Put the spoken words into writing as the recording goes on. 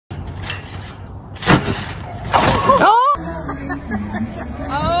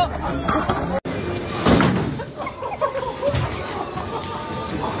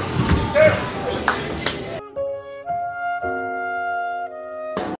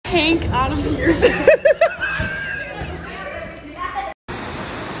tank out of here.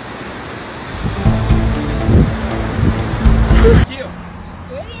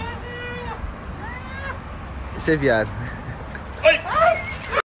 Seviado.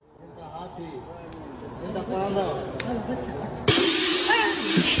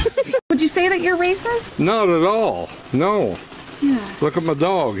 Would you say that you're racist? Not at all. No. Yeah. Look at my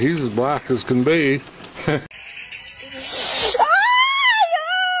dog. He's as black as can be.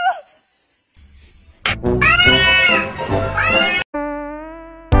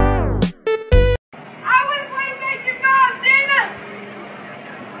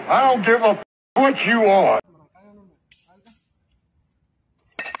 I don't give a what you want.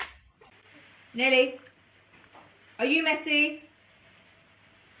 Nelly, are you messy?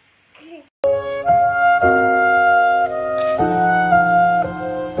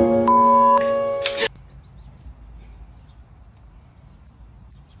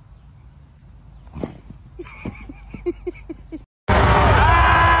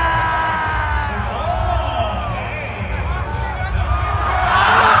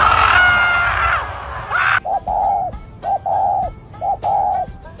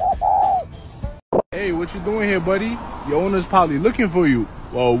 Hey, what you doing here, buddy? Your owner's probably looking for you.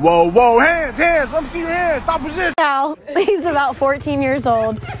 Whoa, whoa, whoa, hands, let me see your hands, stop resisting. Now, he's about 14 years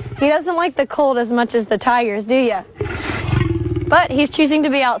old. He doesn't like the cold as much as the tigers, do ya? But he's choosing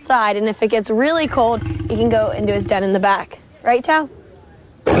to be outside, and if it gets really cold, he can go into his den in the back. Right, Tao?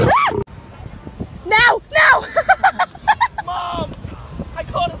 No! No! Mom! I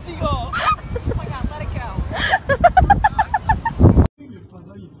caught a seagull! Oh my god, let it go.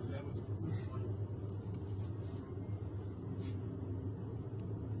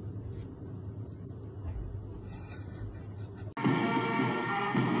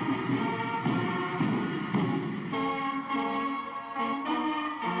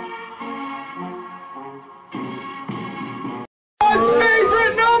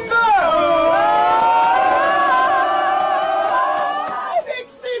 Favorite number!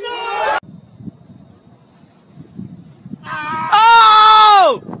 69!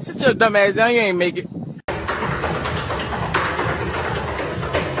 Oh! Sit your dumb ass down, you ain't make it. Do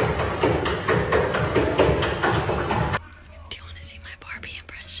you want to see my Barbie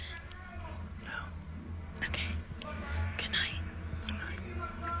impression? No. Okay. Good night.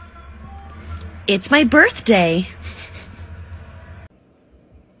 It's my birthday.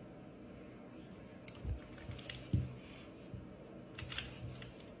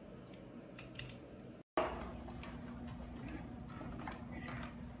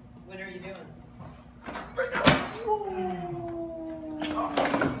 What are you doing?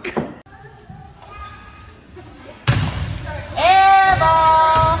 Air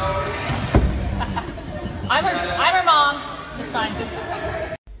ball! I'm her mom. It's fine.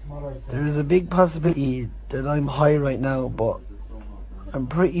 There is a big possibility that I'm high right now, but I'm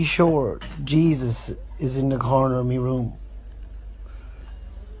pretty sure Jesus is in the corner of my room.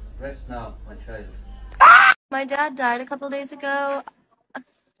 Rest now, my child. My dad died a couple days ago.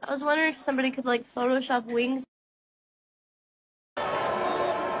 I was wondering if somebody could, like, Photoshop wings.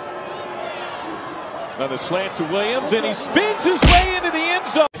 On the slant to Williams, and he spins his way into the end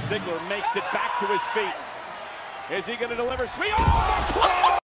zone. Ziegler makes it back to his feet. Is he going to deliver? Sweet.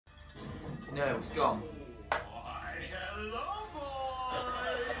 Oh, No, it's gone.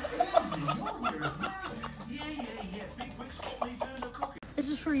 This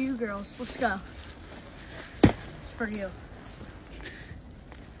is for you girls. Let's go. It's for you.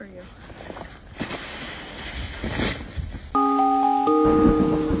 For you.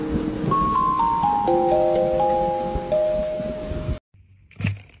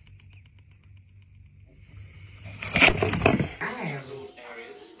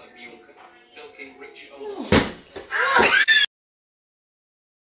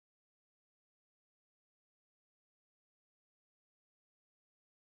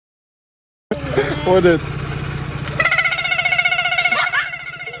 What did?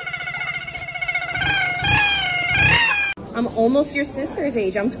 I'm almost your sister's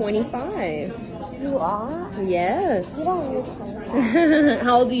age. I'm 25. You are? Yes. You don't look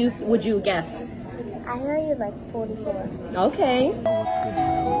How old would you guess? I know you're like 44. Okay.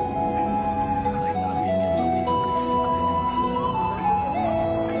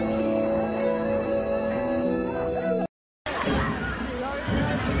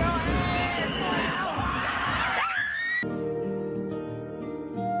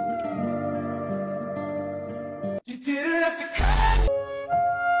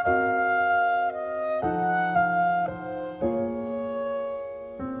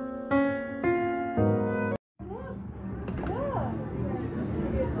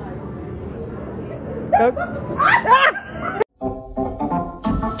 A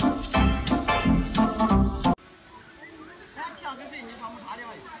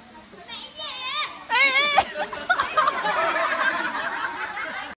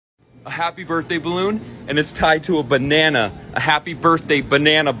happy birthday balloon, and it's tied to a banana. A happy birthday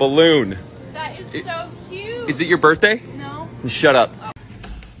banana balloon. That is so cute. Is it your birthday? No. Shut up.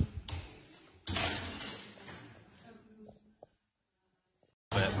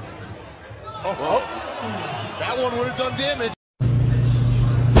 Oh, that one would have done damage.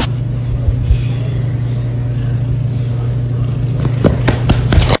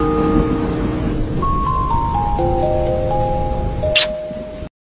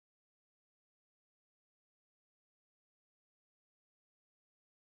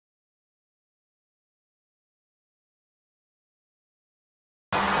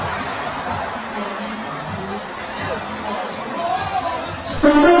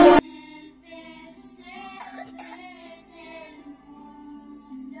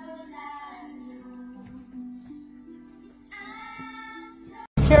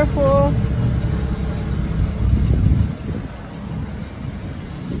 Careful.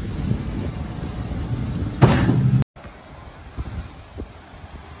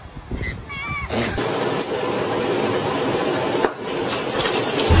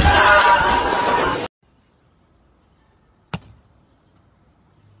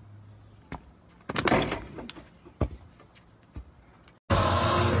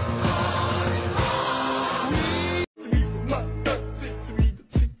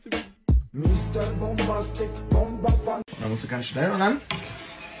 Dann musst du ganz schnell und dann.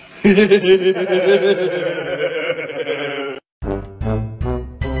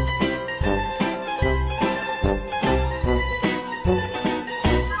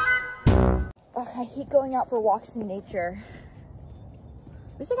 Ugh, I hate going out for walks in nature.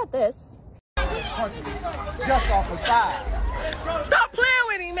 At least I got this. Just off the side. Stop playing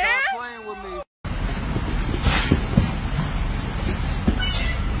with him, man. Stop playing with me.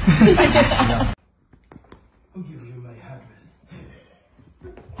 I'll give you my address.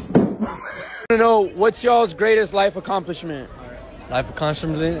 I want to know, what's y'all's greatest life accomplishment? Life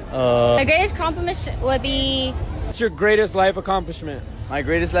accomplishment? The greatest accomplishment would be... What's your greatest life accomplishment? My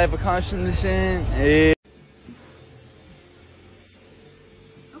greatest life accomplishment is...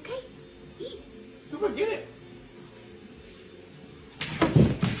 Okay, eat. Get it.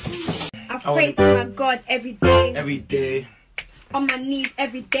 I pray to my God every day. Every day. On my knees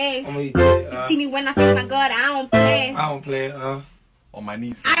every day. Every day. You see me when I face my God, I don't play. I don't play, On my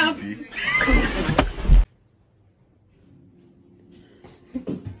knees. I don't.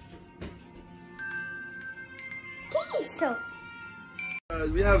 So.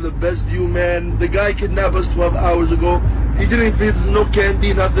 We have the best view, man. The guy kidnapped us 12 hours ago. He didn't feed us no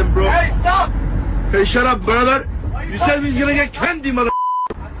candy, nothing, bro. Hey, stop! Hey, shut up, brother. You said he's gonna get candy, mother.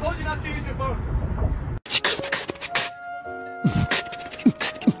 I told you not to use your phone.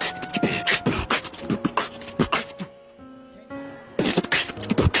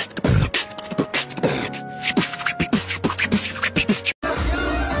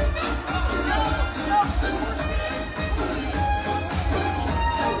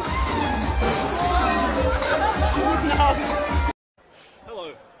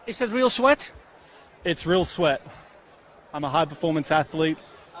 Is that real sweat? It's real sweat. I'm a high performance athlete.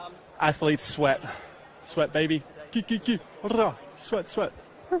 Athletes sweat. Sweat, baby. Sweat, sweat.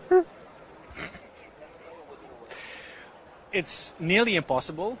 It's nearly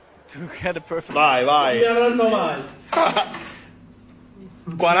impossible to get a perfect... Vai, vai.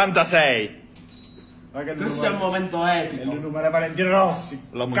 46. Questo è un momento epico. È il numero Valentino Rossi.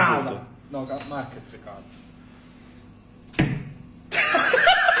 L'ho Cava. No, Marquez cava.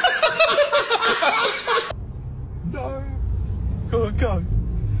 No. Go on, go.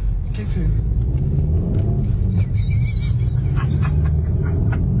 Get in.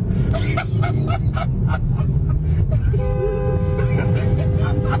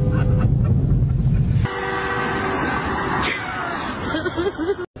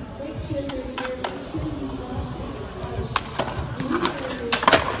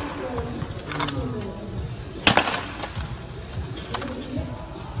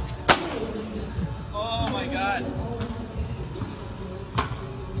 Oh my God.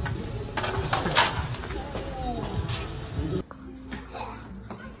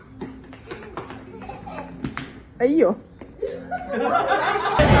 E io?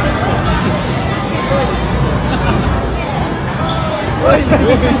 Oi,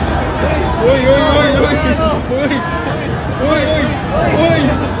 oi, oi, oi.